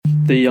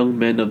the young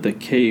men of the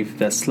cave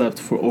that slept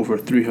for over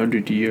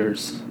 300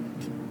 years.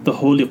 The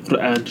Holy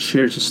Quran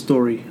shares a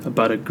story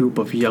about a group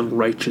of young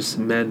righteous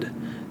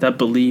men that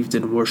believed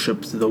and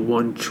worshipped the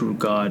one true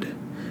God.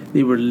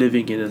 They were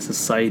living in a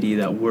society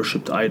that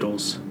worshipped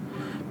idols.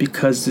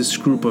 Because this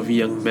group of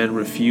young men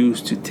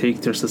refused to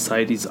take their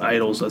society's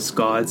idols as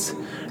gods,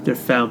 their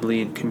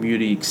family and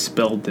community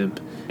expelled them,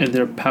 and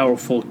their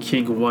powerful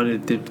king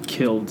wanted them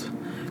killed.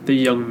 The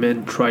young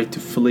men tried to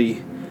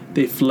flee.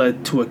 They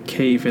fled to a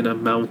cave in a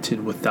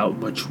mountain without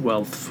much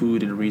wealth,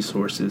 food, and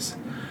resources.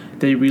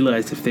 They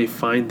realized if they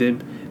find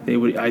them, they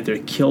would either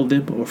kill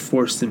them or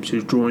force them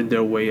to join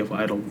their way of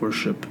idol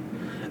worship.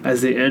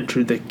 As they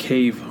entered the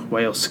cave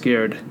while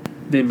scared,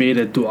 they made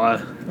a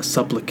dua, a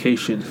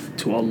supplication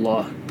to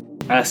Allah,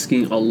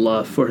 asking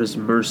Allah for His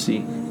mercy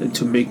and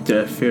to make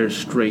their affairs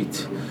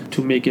straight,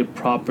 to make it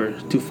proper,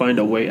 to find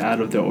a way out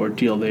of the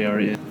ordeal they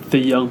are in. The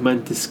young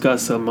men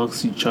discuss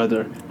amongst each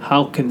other,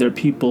 how can their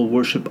people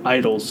worship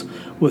idols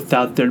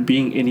without there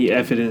being any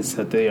evidence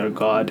that they are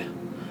God?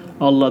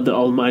 Allah the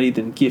Almighty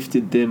then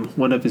gifted them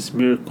one of His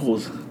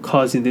miracles,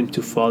 causing them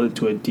to fall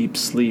into a deep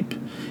sleep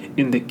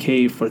in the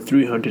cave for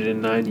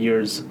 309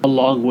 years,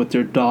 along with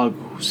their dog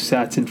who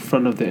sat in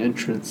front of the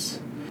entrance.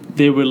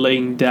 They were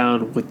laying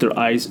down with their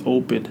eyes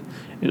open,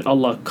 and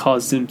Allah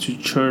caused them to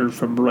churn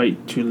from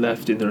right to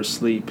left in their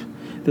sleep.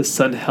 The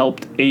sun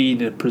helped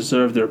aid and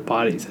preserve their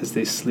bodies as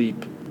they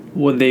sleep.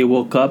 When they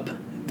woke up,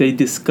 they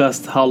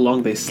discussed how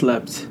long they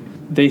slept.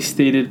 They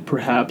stated,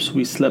 perhaps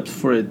we slept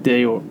for a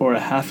day or a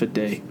half a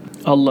day.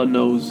 Allah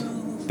knows.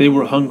 They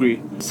were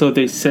hungry, so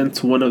they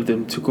sent one of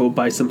them to go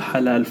buy some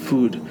halal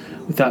food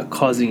without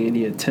causing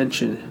any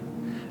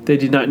attention. They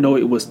did not know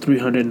it was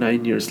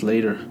 309 years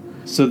later.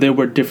 So there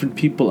were different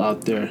people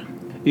out there.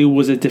 It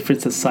was a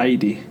different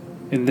society,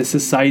 and the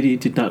society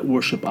did not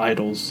worship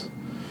idols.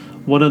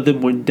 One of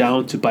them went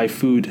down to buy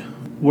food,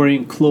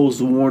 wearing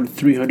clothes worn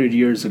 300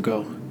 years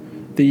ago.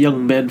 The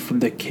young man from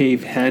the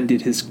cave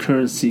handed his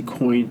currency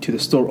coin to the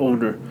store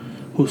owner,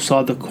 who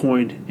saw the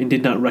coin and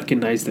did not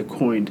recognize the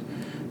coin,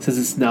 since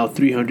it's now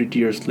 300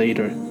 years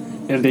later,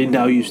 and they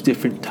now use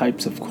different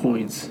types of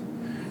coins.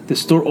 The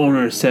store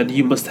owner said,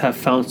 "You must have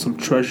found some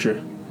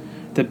treasure."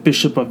 The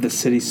bishop of the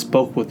city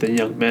spoke with the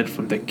young man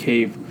from the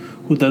cave,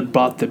 who then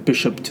brought the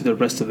bishop to the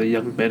rest of the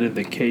young men in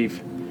the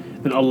cave.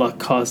 Then Allah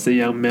caused the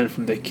young man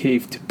from the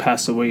cave to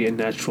pass away a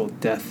natural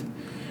death.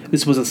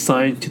 This was a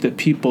sign to the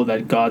people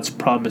that God's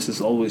promise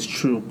is always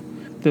true.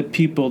 The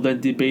people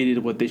then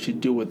debated what they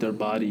should do with their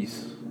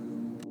bodies.